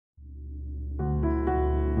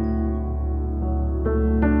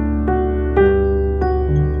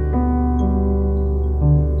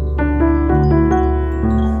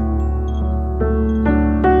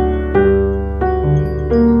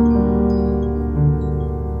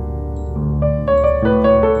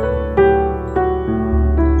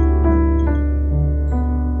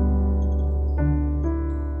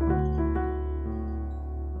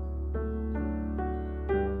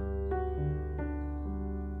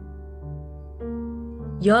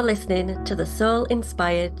You're listening to the Soul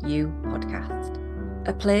Inspired You podcast,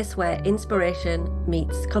 a place where inspiration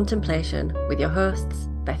meets contemplation with your hosts,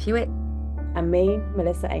 Beth Hewitt. And me,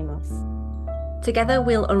 Melissa Amos. Together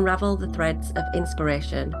we'll unravel the threads of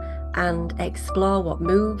inspiration and explore what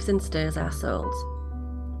moves and stirs our souls.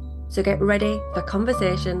 So get ready for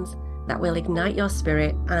conversations that will ignite your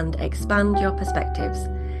spirit and expand your perspectives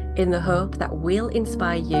in the hope that we'll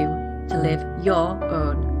inspire you to live your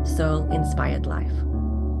own soul-inspired life.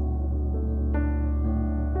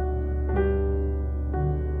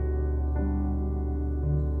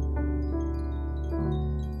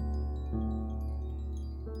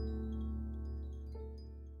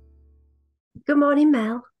 Good morning,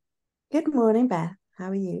 Mel. Good morning, Beth. How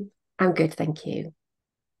are you? I'm good, thank you.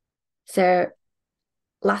 So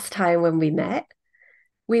last time when we met,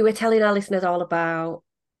 we were telling our listeners all about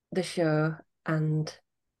the show and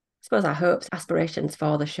I suppose our hopes, aspirations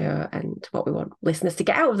for the show and what we want listeners to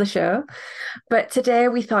get out of the show. But today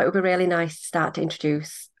we thought it would be really nice to start to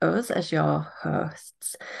introduce us as your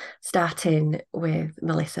hosts, starting with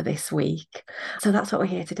Melissa this week. So that's what we're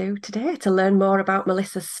here to do today, to learn more about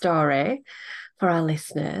Melissa's story for our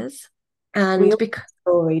listeners. And we because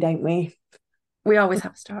story, don't we? We always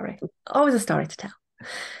have a story, always a story to tell.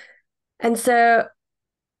 And so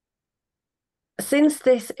since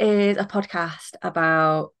this is a podcast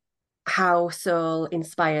about how soul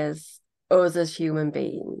inspires us as human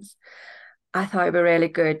beings, I thought it'd be really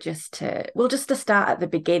good just to start at the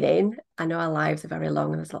beginning. I know our lives are very long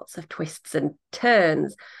and there's lots of twists and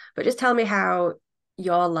turns, but just tell me how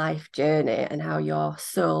your life journey and how your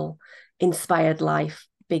soul inspired life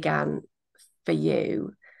began for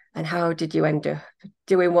you, and how did you end up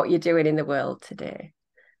doing what you're doing in the world today?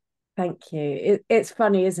 Thank you. It's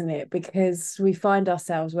funny, isn't it? Because we find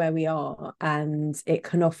ourselves where we are, and it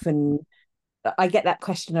can often, I get that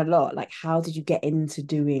question a lot, like, how did you get into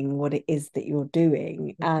doing what it is that you're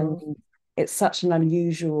doing? Mm-hmm. And it's such an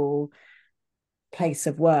unusual place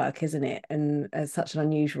of work, isn't it? And such an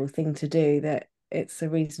unusual thing to do that it's a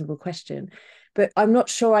reasonable question. But I'm not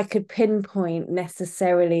sure I could pinpoint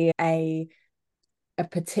necessarily a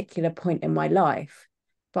particular point in my life.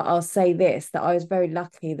 But I'll say this, that I was very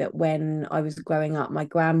lucky that when I was growing up, my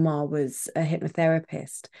grandma was a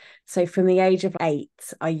hypnotherapist. So from the age of 8,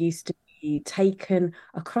 I used to be taken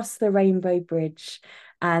across the Rainbow Bridge,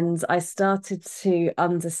 and I started to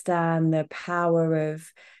understand the power of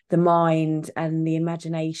the mind and the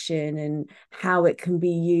imagination and how it can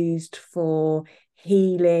be used for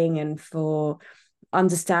healing and for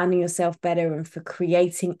understanding yourself better and for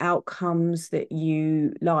creating outcomes that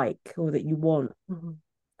you like or that you want. Mm-hmm.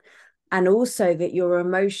 And also that your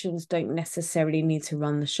emotions don't necessarily need to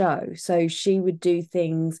run the show. So she would do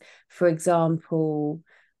things, for example,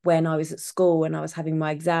 when I was at school and I was having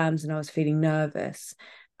my exams and I was feeling nervous,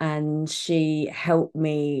 and she helped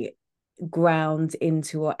me ground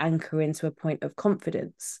into or anchor into a point of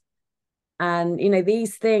confidence. And,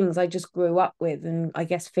 these things I just grew up with, and I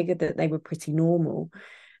guess figured that they were pretty normal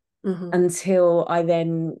until I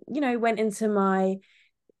then, went into my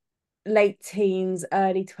late teens,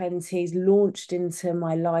 early 20s, launched into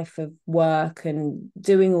my life of work and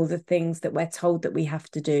doing all the things that we're told that we have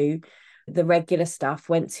to do. The regular stuff,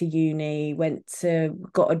 went to uni,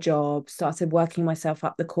 got a job, started working myself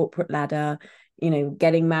up the corporate ladder,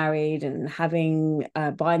 getting married and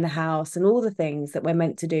buying the house and all the things that we're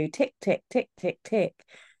meant to do, tick, tick, tick, tick, tick.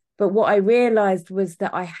 But what I realized was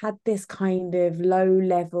that I had this kind of low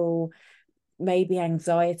level, maybe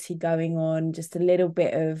anxiety going on, just a little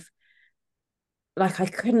bit of, like, I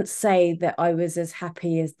couldn't say that I was as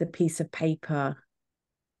happy as the piece of paper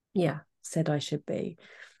said I should be.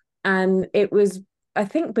 And it was, I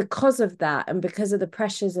think, because of that and because of the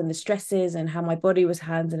pressures and the stresses and how my body was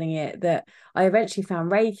handling it, that I eventually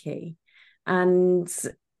found Reiki. And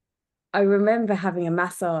I remember having a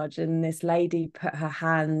massage and this lady put her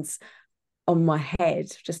hands on my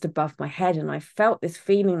head, just above my head, and I felt this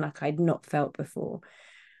feeling like I'd not felt before.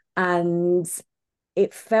 And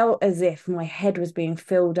it felt as if my head was being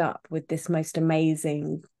filled up with this most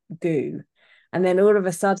amazing goo. And then all of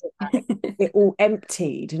a sudden, it all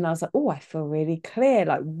emptied. And I was like, oh, I feel really clear.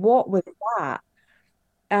 Like, what was that?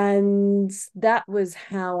 And that was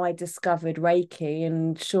how I discovered Reiki.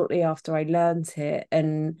 And shortly after I learned it,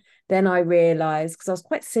 and then I realized, because I was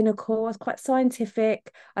quite cynical, I was quite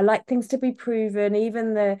scientific, I like things to be proven.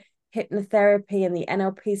 Even the hypnotherapy and the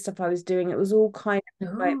NLP stuff I was doing, it was all kind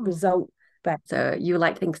of like result based. So you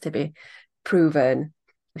like things to be proven.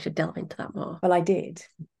 We should delve into that more. Well, I did.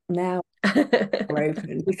 now are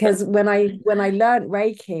open, because when I learned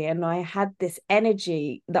Reiki and I had this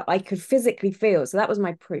energy that I could physically feel, so that was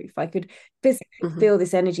my proof. I could physically Mhm. feel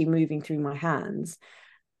this energy moving through my hands,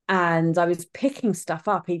 and I was picking stuff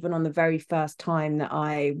up even on the very first time that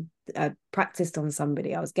I practiced on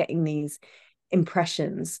somebody. I was getting these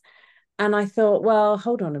impressions, and I thought, well,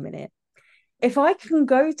 hold on a minute. If I can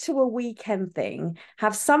go to a weekend thing,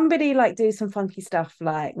 have somebody like do some funky stuff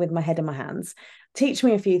like with my head in my hands, teach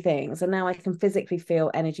me a few things, and now I can physically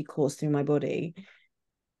feel energy course through my body,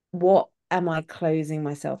 what am I closing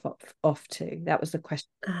myself up off to? That was the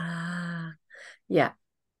question. Ah, yeah.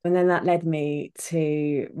 And then that led me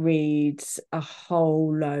to read a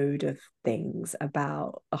whole load of things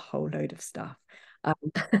about a whole load of stuff. Um,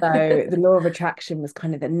 so the law of attraction was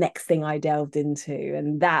kind of the next thing I delved into,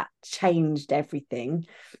 and that changed everything,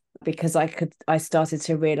 because I started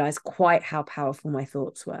to realize quite how powerful my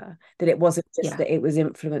thoughts were, that it wasn't just Yeah. that it was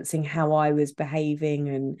influencing how I was behaving.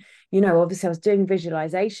 And obviously I was doing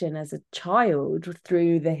visualization as a child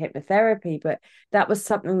through the hypnotherapy, but that was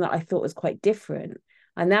something that I thought was quite different.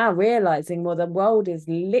 I'm now realizing, well, the world is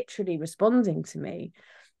literally responding to me.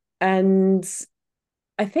 And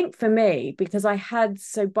I think for me, because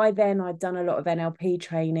so by then I'd done a lot of NLP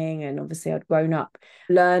training, and obviously I'd grown up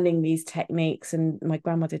learning these techniques, and my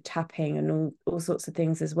grandma did tapping and all sorts of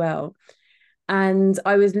things as well. And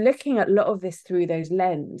I was looking at a lot of this through those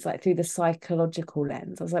lens, like through the psychological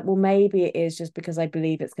lens. I was like, well, maybe it is just because I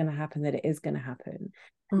believe it's going to happen that it is going to happen.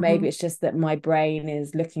 Maybe Hmm. it's just that my brain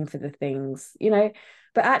is looking for the things.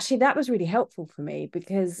 But actually, that was really helpful for me,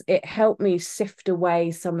 because it helped me sift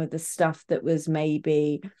away some of the stuff that was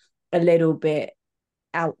maybe a little bit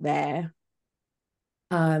out there.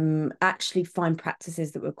 Actually find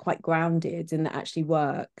practices that were quite grounded and that actually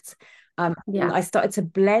worked. And Yeah. I started to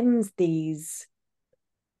blend these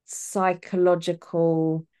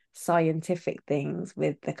psychological, scientific things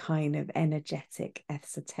with the kind of energetic,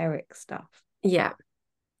 esoteric stuff. Yeah.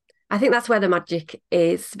 I think that's where the magic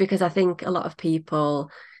is because I think a lot of people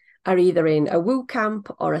are either in a woo camp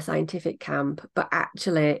or a scientific camp, but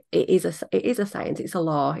actually it is a science, it's a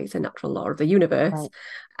law, it's a natural law of the universe. Right.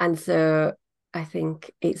 And so I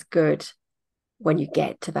think it's good when you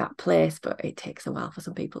get to that place, but it takes a while for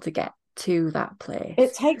some people to get to that It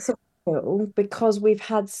place. takes a while, because we've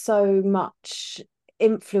had so much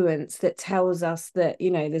influence that tells us that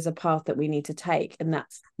there's a path that we need to take, and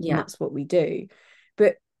that's and Yeah. that's what we do.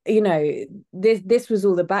 But this was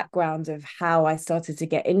all the background of how I started to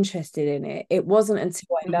get interested in it. It wasn't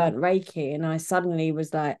until I Mhm. learned Reiki and I suddenly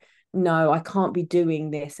was like, no, I can't be doing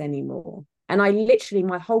this anymore. And I literally,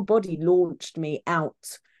 my whole body launched me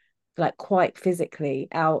out, like quite physically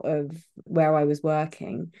out of where I was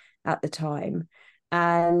working at the time.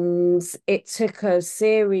 And it took a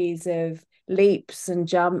series of leaps and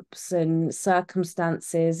jumps and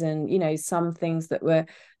circumstances, and some things that were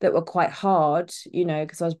quite hard,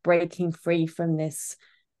 because I was breaking free from this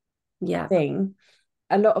Yeah. thing.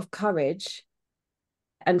 A lot of courage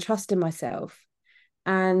and trust in myself.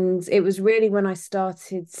 And it was really when I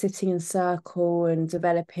started sitting in circle and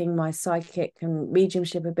developing my psychic and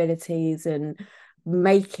mediumship abilities and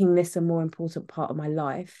making this a more important part of my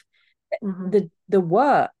life, Hmm. the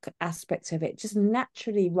work aspect of it just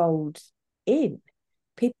naturally rolled in.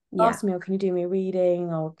 People Yeah. asked me, oh, can you do me a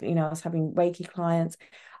reading? Or, I was having Reiki clients.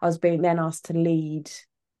 I was being then asked to lead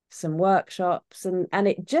some workshops, and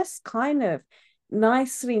it just kind of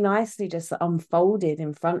nicely just unfolded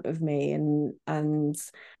in front of me, and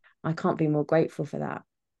I can't be more grateful for that.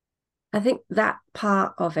 I think that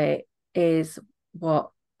part of it is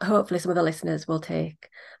what hopefully some of the listeners will take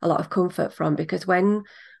a lot of comfort from because when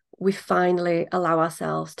we finally allow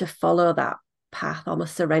ourselves to follow that path,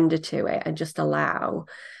 almost surrender to it and just allow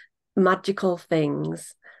magical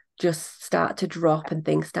things just start to drop and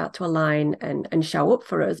things start to align and show up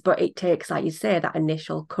for us. But it takes, like you say, that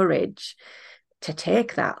initial courage to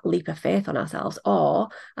take that leap of faith on ourselves. Or,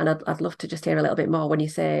 and I'd love to just hear a little bit more when you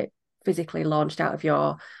say physically launched out of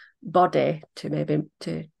your body to maybe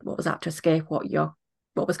to what was that to escape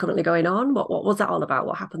what was currently going on? What was that all about?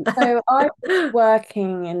 What happened So I was there?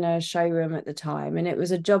 working in a showroom at the time, and it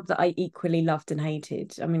was a job that I equally loved and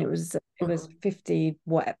hated. I mean, it was Mhm. 50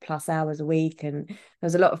 what plus hours a week, and there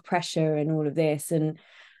was a lot of pressure and all of this. And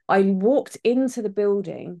I walked into the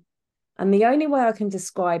building, and the only way I can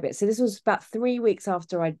describe it, so this was about 3 weeks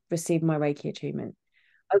after I received my Reiki attunement.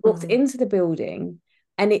 I walked Mhm. into the building,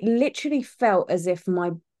 and it literally felt as if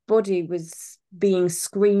my body was being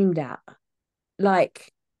screamed at.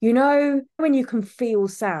 Like, you know when you can feel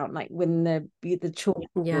sound, like when the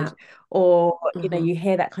chalkboard, Yeah. or Hmm. you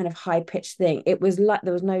hear that kind of high pitched thing. It was like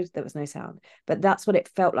there was no sound, but that's what it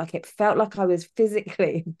felt like. It felt like I was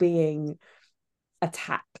physically being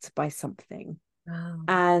attacked by something. Oh.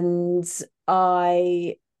 And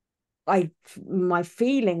I I my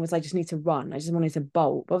feeling was I just need to run. I just wanted to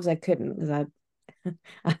bolt. But obviously I couldn't because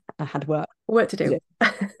I had work Work to to do. do.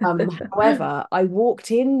 However, I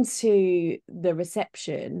walked into the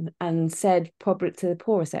reception and said probably to the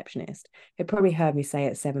poor receptionist, who probably heard me say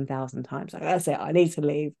it 7,000 times, like, that's it, I need to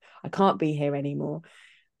leave. I can't be here anymore.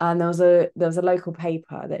 And there was a local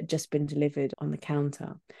paper that had just been delivered on the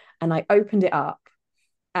counter. And I opened it up,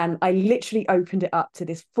 and I literally opened it up to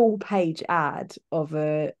this full page ad of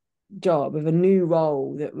a job, of a new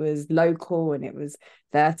role that was local, and it was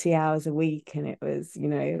 30 hours a week, and it was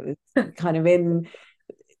kind of in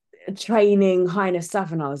training kind of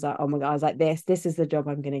stuff. And I was like, oh my God, I was like, this is the job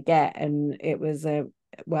I'm going to get. And it was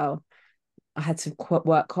well, I had to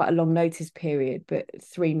work quite a long notice period, but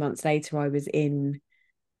 3 months later I was in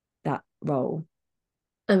that role.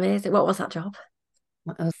 Amazing. What was that job?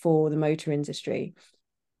 For the motor industry.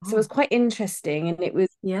 So it was Oh, quite interesting, and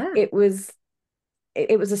yeah. it was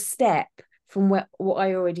it was a step from what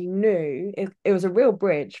I already knew. It was a real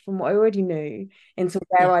bridge from what I already knew into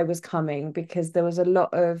where Yeah. I was coming, because there was a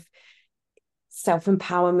lot of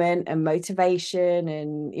self-empowerment and motivation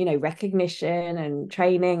and recognition and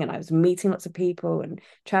training, and I was meeting lots of people and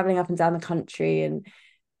traveling up and down the country, and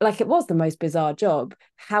like, it was the most bizarre job.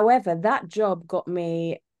 However, that job got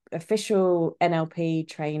me official NLP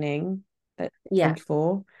training at Yeah. age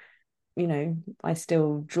 4. I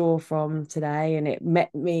still draw from today, and it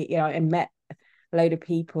met me, and met a load of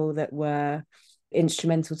people that were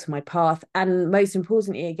instrumental to my path. And most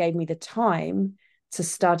importantly, it gave me the time to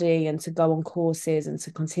study and to go on courses and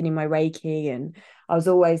to continue my Reiki. And I was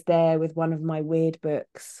always there with one of my weird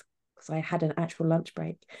books, because I had an actual lunch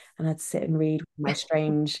break, and I'd sit and read my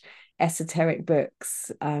strange esoteric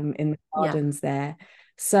books in the Yeah. gardens there.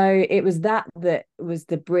 So it was that was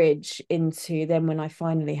the bridge into then when I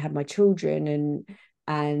finally had my children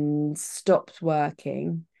and stopped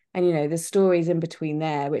working. And the stories in between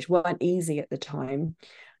there, which weren't easy at the time,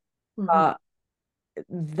 Hmm. but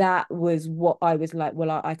that was what I was like,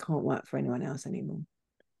 well, I can't work for anyone else anymore.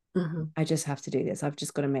 Hmm. I just have to do this. I've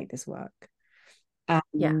just got to make this work.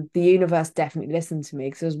 Yeah. And the universe definitely listened to me,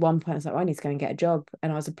 because there was one point I was like, oh, I need to go and get a job.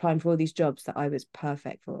 And I was applying for all these jobs that I was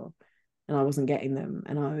perfect for, and I wasn't getting them.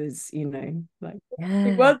 And I was, like, he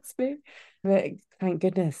Yeah. wants me. But thank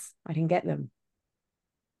goodness I didn't get them.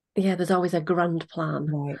 Yeah. There's always a grand plan.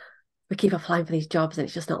 Right. We keep applying for these jobs and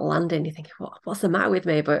it's just not landing. You think, what's the matter with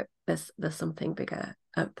me? But there's something bigger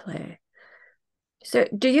at play. So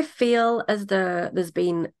do you feel as though there's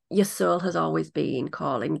been your soul has always been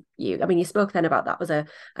calling you? I mean, you spoke then about that was a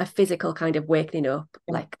physical kind of wakening up,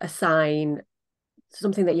 like a sign,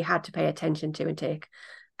 something that you had to pay attention to and take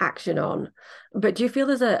action on. But do you feel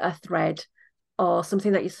there's a thread or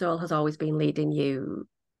something that your soul has always been leading you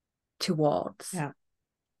towards? Yeah.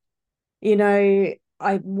 You know,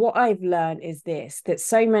 what I've learned is this, that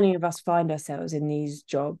so many of us find ourselves in these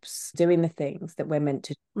jobs doing the things that we're meant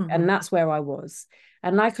to do. And Hmm. that's where I was.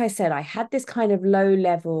 And like I said, I had this kind of low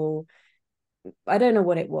level, I don't know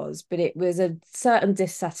what it was, but it was a certain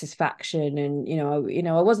dissatisfaction. And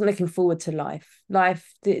I wasn't looking forward to life.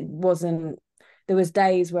 Life, it wasn't. There was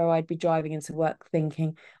days where I'd be driving into work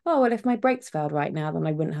thinking, oh well, if my brakes failed right now, then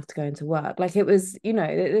I wouldn't have to go into work. Like, it was,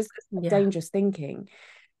 this Yeah. dangerous thinking.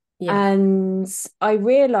 Yeah. And I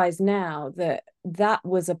realize now that that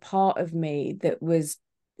was a part of me that was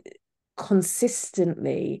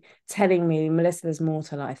consistently telling me, Melissa, there's more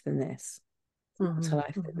to life than this, to Hmm.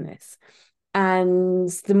 life than Hmm. this. And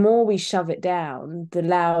the more we shove it down, the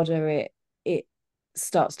louder it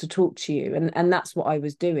starts to talk to you. And that's what I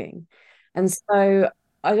was doing. And so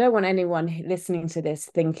I don't want anyone listening to this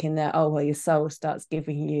thinking that, oh, well, your soul starts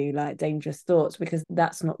giving you like dangerous thoughts, because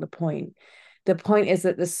that's not the point. The point is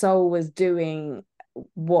that the soul was doing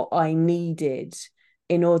what I needed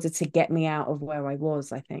in order to get me out of where I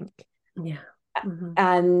was, I think. Yeah. Hmm.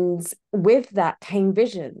 And with that came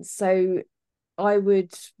visions. So I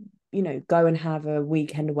would, go and have a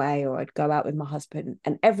weekend away, or I'd go out with my husband.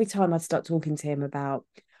 And every time I'd start talking to him about,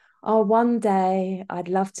 oh, one day I'd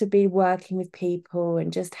love to be working with people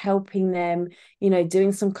and just helping them,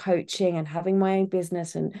 doing some coaching and having my own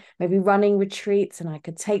business and maybe running retreats, and I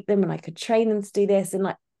could take them and I could train them to do this.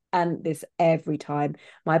 And this every time,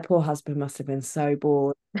 my poor husband must have been so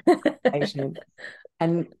bored.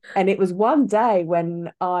 And it was one day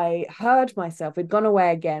when I heard myself, had gone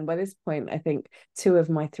away again. By this point, I think 2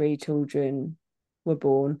 of my 3 children were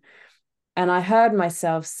born. And I heard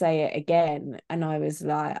myself say it again. And I was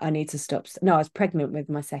like, I need to stop. No, I was pregnant with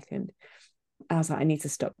my second. I was like, I need to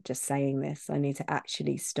stop just saying this. I need to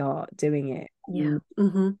actually start doing it. Yeah.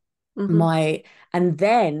 Mm-hmm. Mm-hmm. My and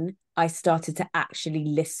then I started to actually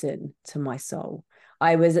listen to my soul.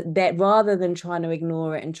 I was there rather than trying to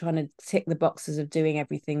ignore it and trying to tick the boxes of doing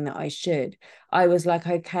everything that I should. I was like,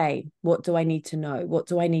 okay, what do I need to know? What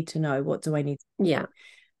do I need to know? What do I need to Yeah.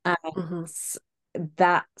 know? And Mm-hmm.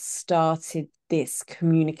 that started this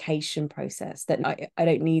communication process that I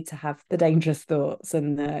don't need to have the dangerous thoughts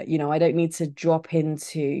and I don't need to drop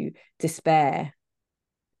into despair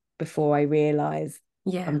before I realize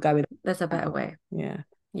Yeah. I'm going There's a better now. way. Yeah.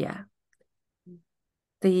 Yeah.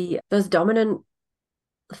 Those dominant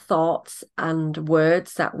thoughts and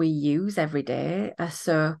words that we use every day are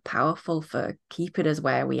so powerful for keeping us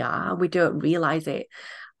where we are. We don't realize it.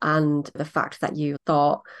 And the fact that you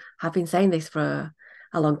thought, I've been saying this for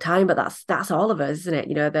a long time, but that's all of us, isn't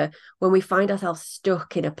it? When we find ourselves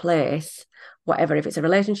stuck in a place, whatever, if it's a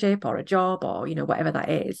relationship or a job or, whatever that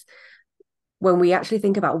is, when we actually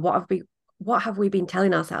think about what have we been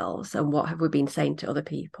telling ourselves and what have we been saying to other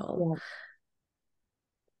people, Yeah.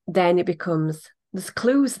 then it becomes there's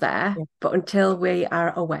clues there, Yeah. but until we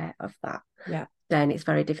are aware of that, Yeah. then it's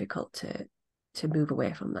very difficult to move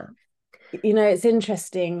away from that. It's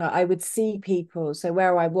interesting. I would see people. So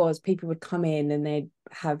where I was, people would come in and they'd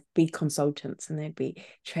be consultants and they'd be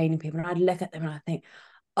training people. And I'd look at them and I think,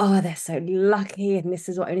 oh, they're so lucky. And this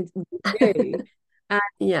is what I need to do.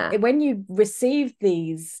 Yeah, And when you receive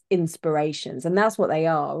these inspirations, and that's what they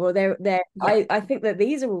are, or they're yeah, I think that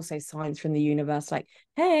these are also signs from the universe, like,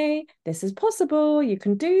 hey, this is possible, you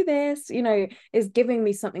can do this, is giving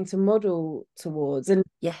me something to model towards. And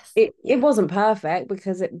yes, it yeah, wasn't perfect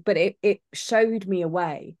because it showed me a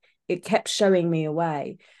way. It kept showing me a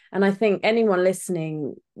way. And I think anyone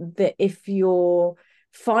listening, that if you're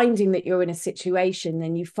finding that you're in a situation,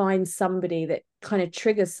 then you find somebody that kind of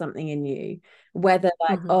triggers something in you, whether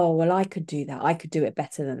like, mm-hmm. oh, well, I could do that, I could do it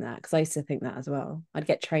better than that, because I used to think that as well. I'd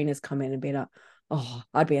get trainers come in and be like, oh,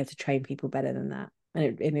 I'd be able to train people better than that,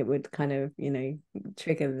 and it would kind of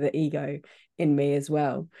trigger the ego in me as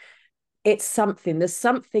well. There's something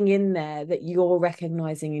in there that you're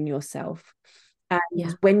recognizing in yourself, and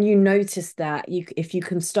Yeah, when you notice that, if you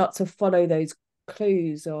can start to follow those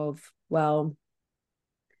clues of, well,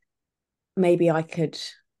 maybe I could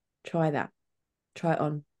try that, try it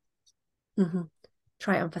on. mm-hmm.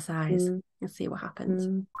 Try it on for size Mm, and see what happens.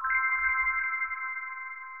 mm.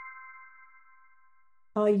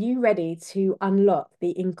 Are you ready to unlock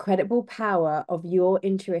the incredible power of your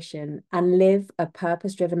intuition and live a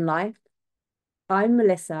purpose-driven life? I'm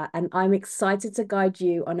Melissa, and I'm excited to guide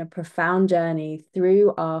you on a profound journey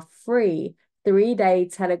through our free 3-day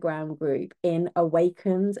Telegram group in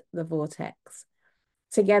Awakened the Vortex.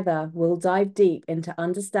 Together, we'll dive deep into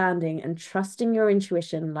understanding and trusting your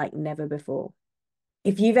intuition like never before.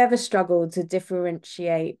 If you've ever struggled to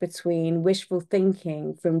differentiate between wishful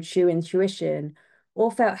thinking from true intuition,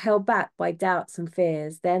 or felt held back by doubts and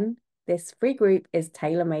fears, then this free group is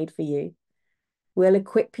tailor-made for you. We'll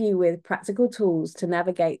equip you with practical tools to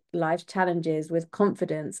navigate life's challenges with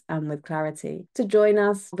confidence and with clarity. To join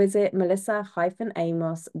us, visit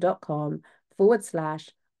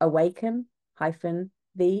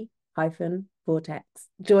melissa-amos.com/awaken-the-vortex.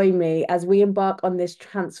 Join me as we embark on this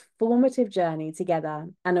transformative journey together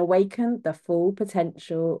and awaken the full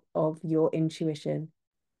potential of your intuition.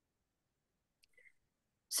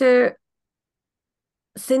 So,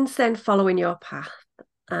 since then, following your path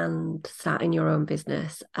and starting your own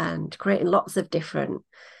business and creating lots of different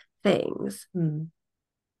things, Hmm.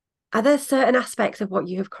 are there certain aspects of what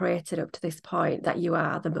you have created up to this point that you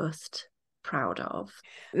are the most proud of?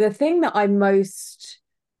 The thing that I'm most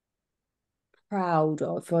proud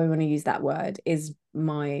of, if I want to use that word, is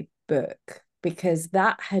my book, because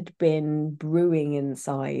that had been brewing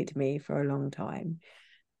inside me for a long time.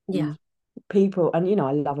 Yeah. And people, and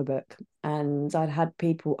I love a book, and I'd had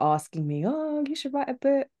people asking me, oh, you should write a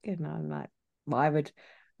book, and I'm like, why would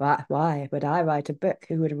I write a book?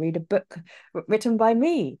 Who would read a book written by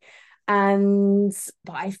me? But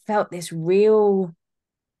I felt this real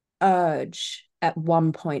urge at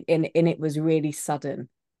one point, and it was really sudden.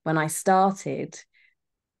 When I started,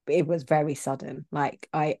 it was very sudden. Like,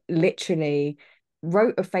 I literally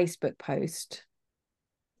wrote a Facebook post,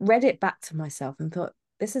 read it back to myself, and thought,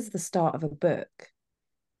 this is the start of a book.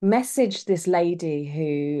 Messaged this lady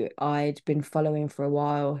who I'd been following for a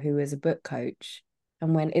while, who was a book coach,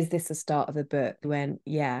 and went, is this the start of a book? Went,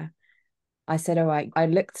 yeah. I said, all right. I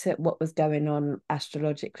looked at what was going on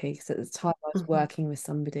astrologically, because at the time I was Mm-hmm. working with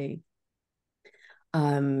somebody.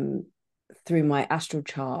 um, through my astral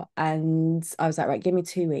chart. And I was like, right, give me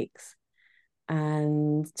 2 weeks.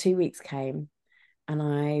 And 2 weeks came, and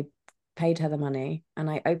I paid her the money, and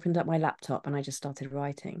I opened up my laptop and I just started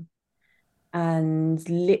writing. And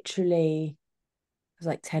literally, it was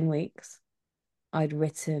like 10 weeks. I'd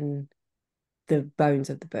written the bones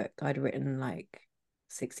of the book. I'd written like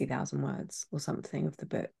 60,000 words or something of the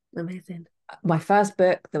book. Amazing. My first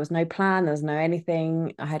book, there was no plan, there was no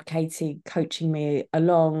anything. I had Katie coaching me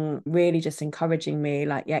along, really just encouraging me,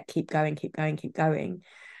 like, yeah, keep going, keep going, keep going.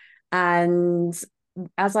 And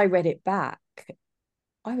as I read it back,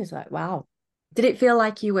 I was like, wow. Did it feel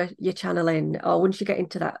like you're channeling, or once you get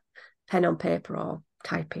into that pen on paper or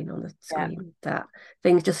typing on the Yeah, screen, that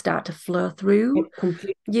things just start to flow through it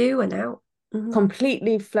completely you and out? Hmm.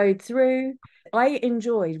 completely flowed through. I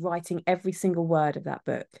enjoyed writing every single word of that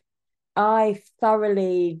book. I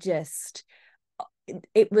thoroughly just,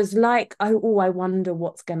 it was like, oh, I wonder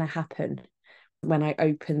what's going to happen when I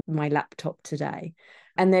open my laptop today.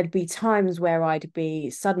 And there'd be times where I'd be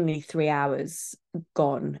suddenly 3 hours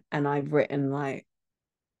gone and I've written like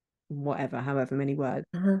whatever, however many words.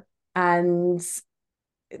 Uh-huh. And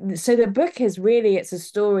so the book is really, it's a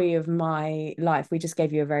story of my life. We just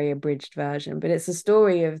gave you a very abridged version, but it's a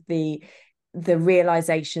story of the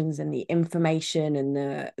realizations and the information and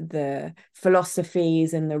the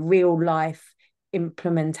philosophies and the real life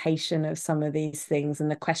implementation of some of these things,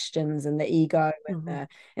 and the questions and the ego and Hmm. the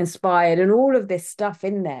inspired and all of this stuff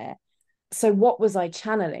in there. So what was I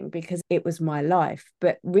channeling? Because it was my life.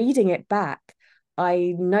 But reading it back,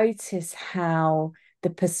 I notice how the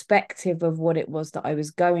perspective of what it was that I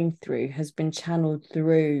was going through has been channeled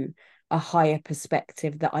through a higher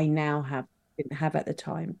perspective that I now have didn't have at the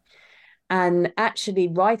time. And actually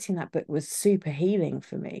writing that book was super healing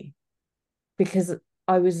for me, because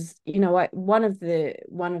I was, one of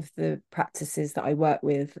the practices that I work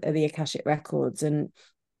with are the Akashic Records, and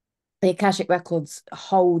the Akashic Records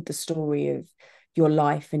hold the story of your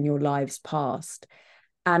life and your lives past.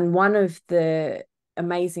 And one of the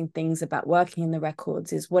amazing things about working in the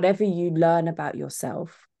records is whatever you learn about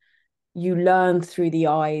yourself, you learn through the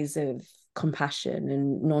eyes of compassion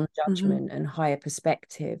and Hmm. non-judgment and higher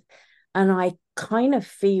perspective. And I kind of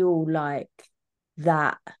feel like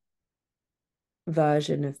that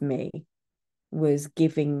version of me was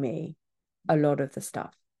giving me a lot of the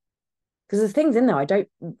stuff. Because there's things in there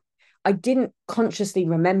I didn't consciously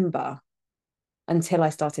remember until I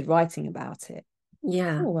started writing about it.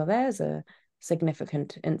 Yeah. Oh, well, there's a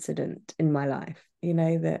significant incident in my life,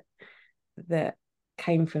 that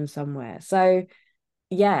came from somewhere. So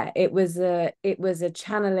yeah, it was a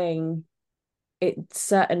channeling. It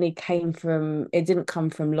certainly came from, it didn't come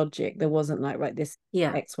from logic. There wasn't like, right, this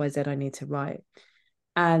Yeah. XYZ I need to write.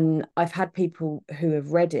 And I've had people who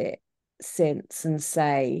have read it since and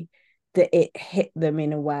say that it hit them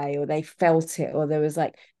in a way, or they felt it, or there was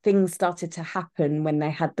like things started to happen when they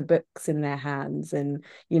had the books in their hands. And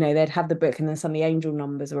they'd have the book and then suddenly angel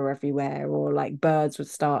numbers were everywhere, or like birds would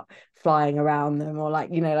start flying around them, or like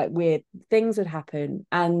like weird things would happen.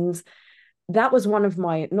 And that was one of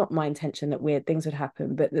my, not my intention that weird things would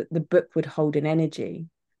happen, but that the book would hold an energy.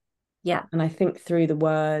 Yeah. And I think through the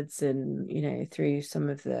words and through some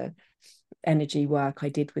of the energy work I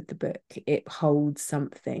did with the book, it holds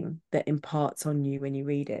something that imparts on you when you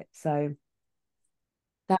read it. So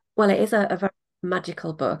that, Well, it is a very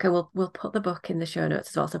magical book, and we'll put the book in the show notes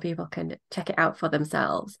as well, so people can check it out for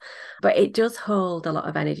themselves. But it does hold a lot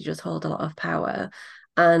of energy, does hold a lot of power,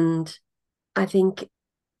 and I think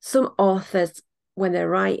some authors, when they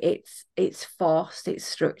write, it's forced, it's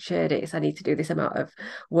structured, it's I need to do this amount of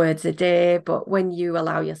words a day. But when you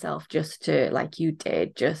allow yourself just to, like you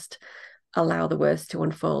did, just allow the words to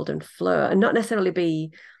unfold and flow, and not necessarily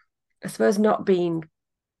be, I suppose, not being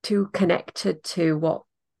too connected to what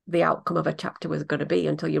the outcome of a chapter was going to be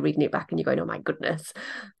until you're reading it back and you're going, oh my goodness,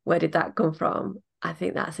 where did that come from? I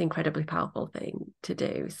think that's an incredibly powerful thing to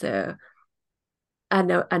do. So I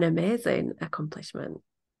know, an amazing accomplishment,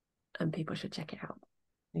 and people should check it out.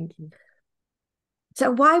 thank you.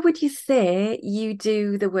 So why would you say you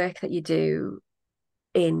do the work that you do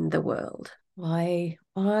in the world? Why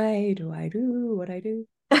do I do what I do?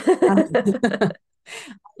 Um,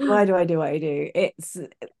 why do I do what I do?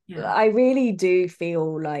 Yeah. I really do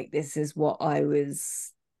feel like this is what I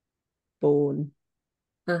was born.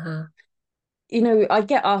 Uh-huh. I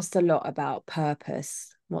get asked a lot about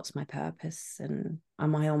purpose. What's my purpose? And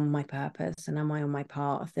am I on my purpose? And am I on my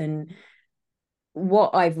path? And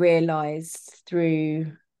what I've realized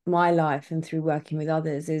through my life and through working with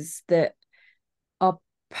others is that our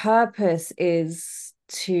purpose is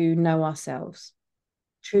to know ourselves.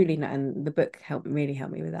 truly know, and the book really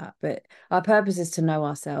helped me with that. But our purpose is to know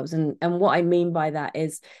ourselves, and what I mean by that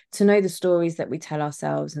is to know the stories that we tell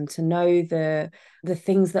ourselves, and to know the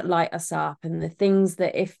things that light us up, and the things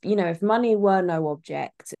that, if if money were no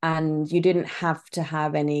object and you didn't have to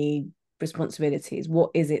have any responsibilities,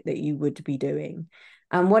 what is it that you would be doing?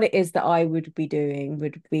 And what it is that I would be doing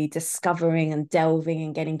would be discovering and delving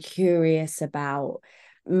and getting curious about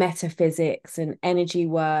metaphysics and energy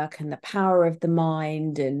work and the power of the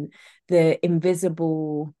mind and the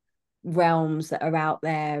invisible realms that are out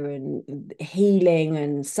there, and healing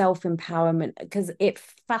and self-empowerment, because it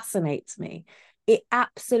fascinates me. It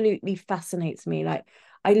absolutely fascinates me. Like,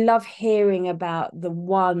 I love hearing about the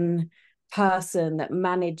one person that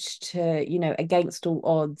managed to, against all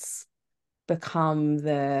odds, become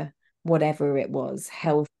the whatever it was,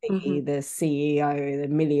 healthy, Mm-hmm. the CEO, the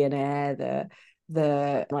millionaire,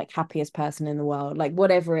 the like happiest person in the world, like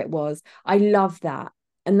whatever it was. I love that.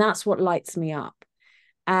 And that's what lights me up.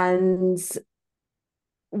 And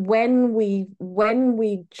when we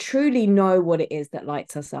truly know what it is that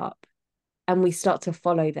lights us up, and we start to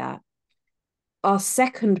follow that, our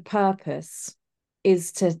second purpose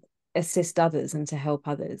is to assist others and to help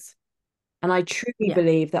others. And I truly Yeah.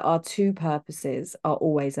 believe that our two purposes are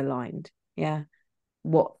always aligned. Yeah.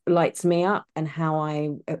 What lights me up and how I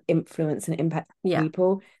influence and impact Yeah.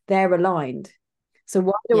 people, they're aligned. So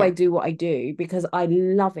why do I Yeah. do what I do? Because I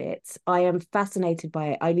love it. I am fascinated by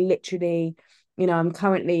it. I literally, I'm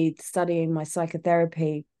currently studying my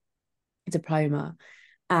psychotherapy diploma,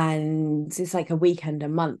 and it's like a weekend a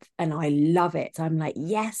month, and I love it. I'm like,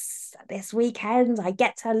 yes, this weekend I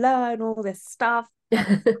get to learn all this stuff.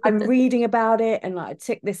 I'm reading about it, and like I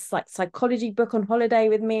took this like psychology book on holiday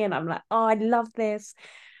with me, and I'm like, oh, I love this.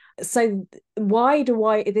 So why do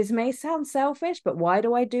I, this may sound selfish, but why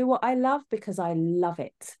do I do what I love? Because I love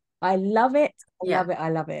it. I love it. I Yeah. love it. I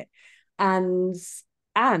love it. And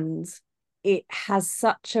and it has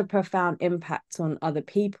such a profound impact on other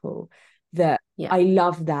people that Yeah. I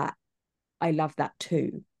love that. I love that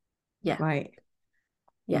too. Yeah. Right.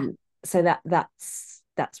 Yeah. So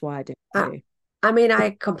that's why I do what I I, do. I mean,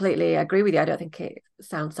 I completely agree with you. I don't think it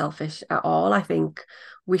sounds selfish at all. I think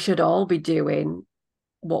we should all be doing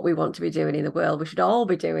what we want to be doing in the world. We should all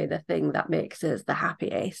be doing the thing that makes us the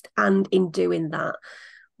happiest. And in doing that,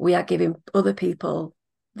 we are giving other people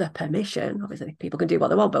the permission. Obviously, people can do what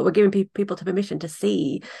they want, but we're giving people to permission to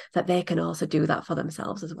see that they can also do that for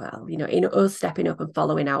themselves as well. In us stepping up and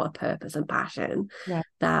following our purpose and passion, Yeah.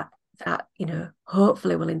 that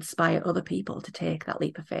hopefully will inspire other people to take that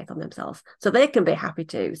leap of faith on themselves so they can be happy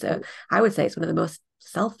too. So I would say it's one of the most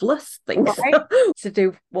selfless things Right. to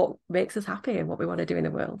do what makes us happy and what we want to do in the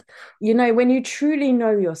world. When you truly know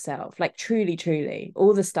yourself, like truly, truly,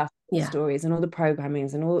 all the stuff, the Yeah. stories and all the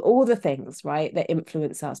programmings and all the things, right, that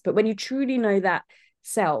influence us. But when you truly know that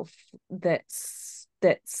self that's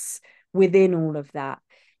within all of that,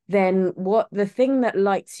 then what the thing that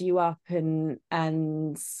lights you up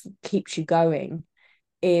and keeps you going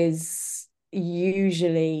is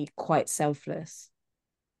usually quite selfless.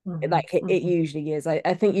 Mm-hmm. Like it Mm-hmm. usually is. I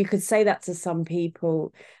think you could say that to some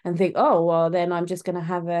people and think, oh, well, then I'm just going to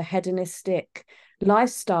have a hedonistic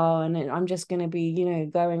lifestyle, and I'm just going to be,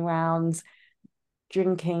 going around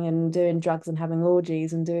drinking and doing drugs and having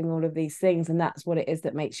orgies and doing all of these things, and that's what it is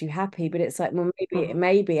that makes you happy. But it's like, well,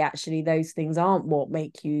 maybe actually those things aren't what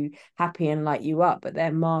make you happy and light you up, but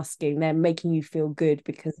they're making you feel good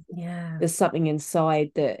because Yeah. there's something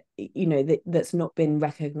inside that, that's not been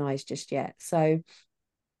recognized just yet. So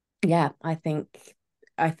yeah, I think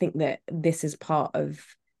that this is part of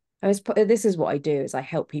this is what I do, is I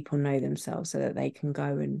help people know themselves so that they can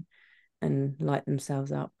go and light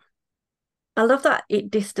themselves up. I love that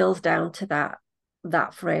it distills down to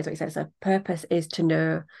that phrase what you said. So purpose is to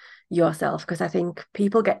know yourself, because I think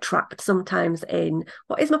people get trapped sometimes in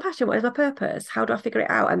what is my passion, what is my purpose, how do I figure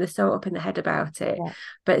it out, and they're so up in the head about it. Yeah.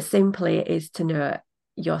 But simply it is to know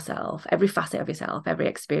yourself, every facet of yourself, every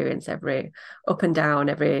experience, every up and down,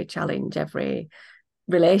 every challenge, every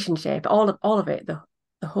relationship, all of it, the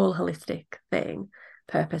whole holistic thing.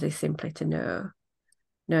 Purpose is simply to know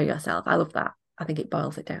yourself. I love that. I think it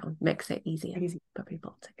boils it down, makes it easier Easy. for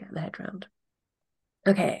people to get their head around.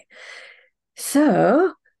 Okay,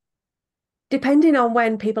 so depending on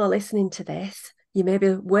when people are listening to this, you may be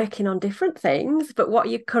working on different things, but what are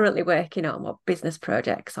you currently working on? What business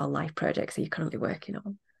projects or life projects are you currently working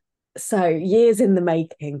on? So years in the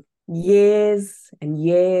making, years and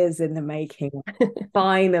years in the making,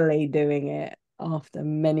 finally doing it after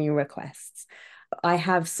many requests. I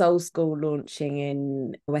have Soul School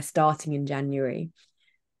launching we're starting in January.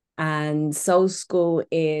 And Soul School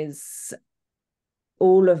is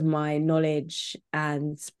all of my knowledge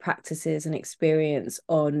and practices and experience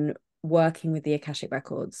on working with the Akashic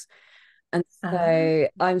Records. And Ah, so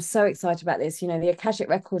I'm so excited about this. You know, the Akashic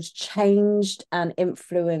Records changed and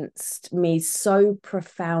influenced me so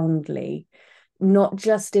profoundly, not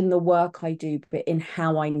just in the work I do, but in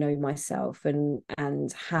how I know myself,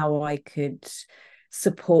 and how I could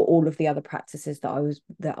support all of the other practices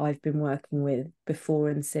that I've been working with before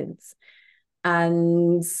and since.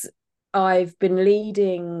 And I've been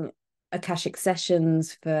leading Akashic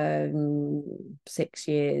sessions for 6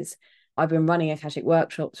 years. I've been running Akashic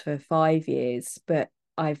workshops for 5 years, but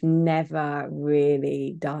I've never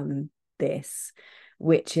really done this,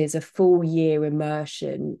 which is a full year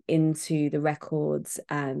immersion into the records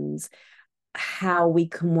and how we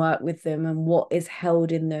can work with them and what is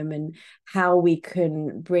held in them, and how we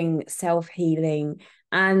can bring self-healing,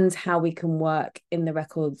 and how we can work in the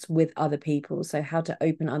records with other people. So how to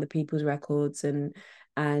open other people's records and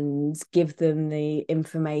give them the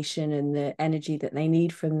information and the energy that they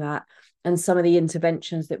need from that, and some of the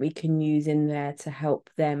interventions that we can use in there to help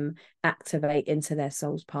them activate into their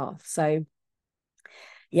soul's path. So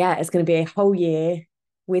yeah, it's going to be a whole year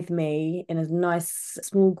with me in a nice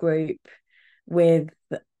small group with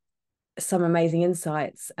some amazing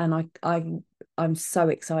insights, and I'm so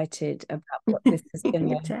excited about what this is you going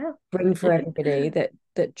can to tell. bring for everybody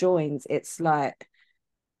that joins. It's like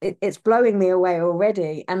it's blowing me away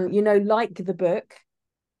already. And you know, like the book,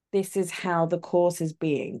 this is how the course is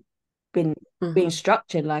been being Mhm.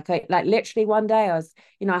 structured. Like literally one day I was,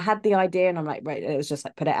 you know, I had the idea and I'm like, right, it was just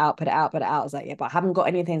like put it out, put it out, put it out. I was like, yeah, but I haven't got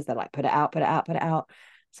anything. So they're like, put it out, put it out, put it out.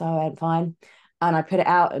 So I went, fine. And I put it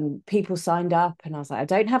out and people signed up, and I was like, I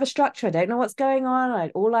don't have a structure. I don't know what's going on.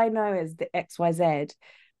 All I know is the XYZ.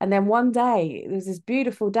 And then one day, it was this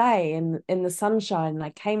beautiful day in the sunshine, and I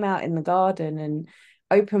came out in the garden and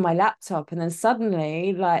opened my laptop, and then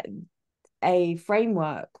suddenly like a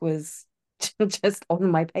framework was just on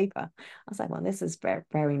my paper. I was like, well, this is very,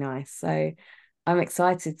 very nice. So I'm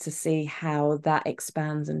excited to see how that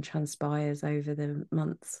expands and transpires over the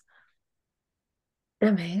months.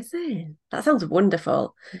 Amazing. That sounds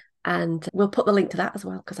wonderful. And we'll put the link to that as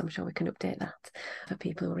well, because I'm sure we can update that for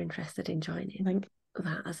people who are interested in joining Thank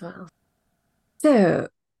that as well. So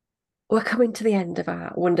we're coming to the end of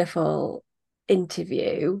our wonderful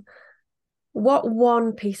interview. What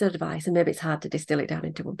one piece of advice, and maybe it's hard to distill it down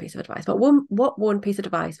into one piece of advice, but what one piece of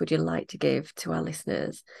advice would you like to give to our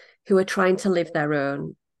listeners who are trying to live their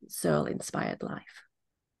own soul-inspired life?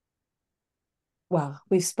 Well,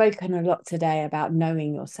 we've spoken a lot today about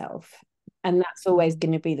knowing yourself, and that's always Mhm.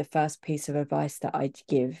 going to be the first piece of advice that I'd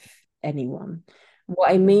give anyone.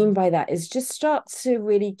 What I mean by that is just start to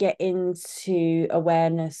really get into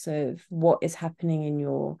awareness of what is happening in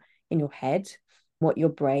your head, what your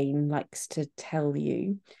brain likes to tell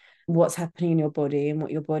you, what's happening in your body and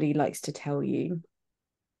what your body likes to tell you.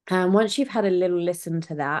 And once you've had a little listen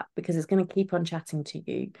to that, because it's going to keep on chatting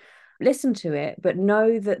to you, listen to it, but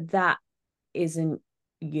know that that isn't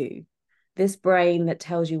you. This brain that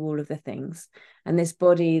tells you all of the things, and this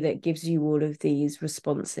body that gives you all of these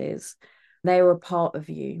responses, they are a part of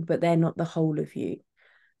you, but they're not the whole of you.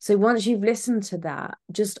 So once you've listened to that,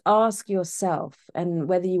 just ask yourself, and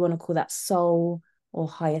whether you want to call that soul or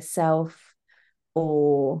higher self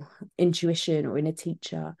or intuition or inner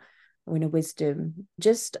teacher or inner wisdom,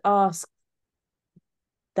 just ask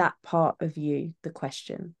that part of you the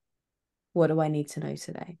question, what do I need to know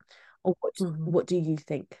today? Or Mhm. what do you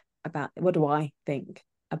think about, what do I think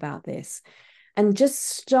about this? And just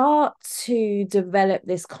start to develop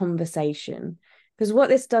this conversation. Because what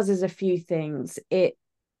this does is a few things. It,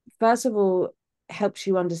 first of all, helps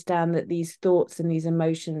you understand that these thoughts and these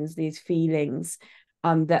emotions, these feelings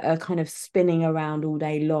that are kind of spinning around all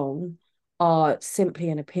day long are simply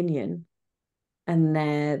an opinion, and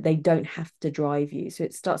they don't have to drive you. So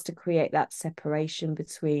it starts to create that separation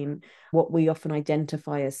between what we often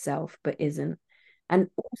identify as self but isn't. And Mhm.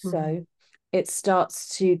 also it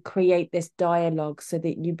starts to create this dialogue so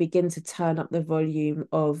that you begin to turn up the volume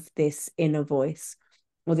of this inner voice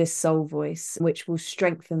or this soul voice, which will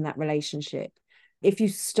strengthen that relationship. If you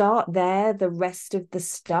start there, the rest of the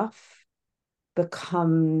stuff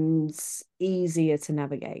becomes easier to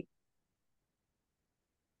navigate.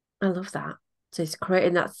 I love that. So it's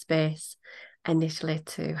creating that space initially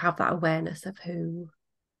to have that awareness of who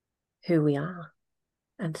we are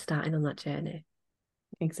and starting on that journey.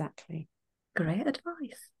 Exactly. Great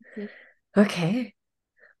advice. Okay.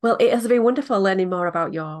 Well, it has been wonderful learning more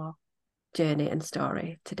about your journey and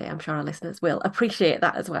story today. I'm sure our listeners will appreciate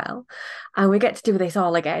that as well. And we get to do this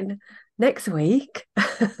all again next week,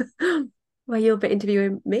 where you'll be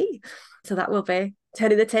interviewing me. So that will be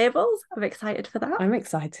turning the tables. I'm excited for that. I'm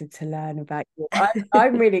excited to learn about you.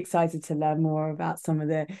 I'm really excited to learn more about some of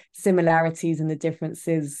the similarities and the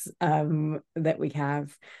differences that we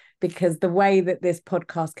have, because the way that this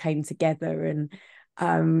podcast came together and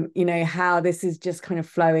how this is just kind of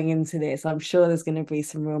flowing into this, I'm sure there's going to be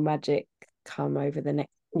some real magic come over the next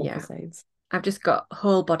Yeah. episodes. I've just got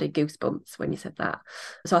whole body goosebumps when you said that.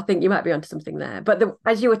 So I think you might be onto something there. But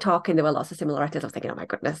as you were talking, there were lots of similarities. I was thinking, oh my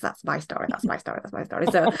goodness, that's my story. That's my story. That's my story.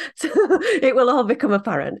 So it will all become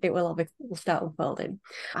apparent. It will will start unfolding.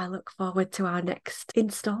 I look forward to our next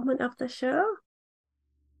installment of the show.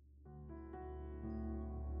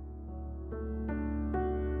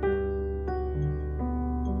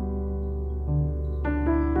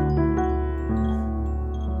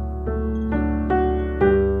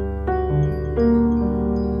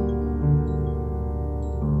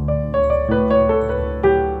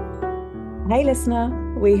 Hey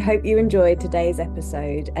listener, we hope you enjoyed today's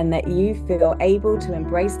episode and that you feel able to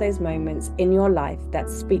embrace those moments in your life that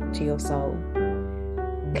speak to your soul.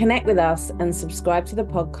 Connect with us and subscribe to the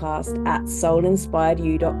podcast at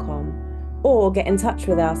soulinspiredyou.com or get in touch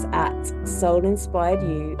with us at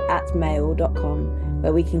soulinspiredyou@mail.com,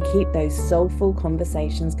 where we can keep those soulful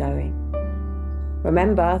conversations going.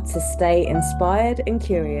 Remember to stay inspired and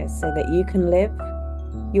curious so that you can live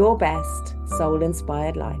your best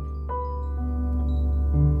soul-inspired life.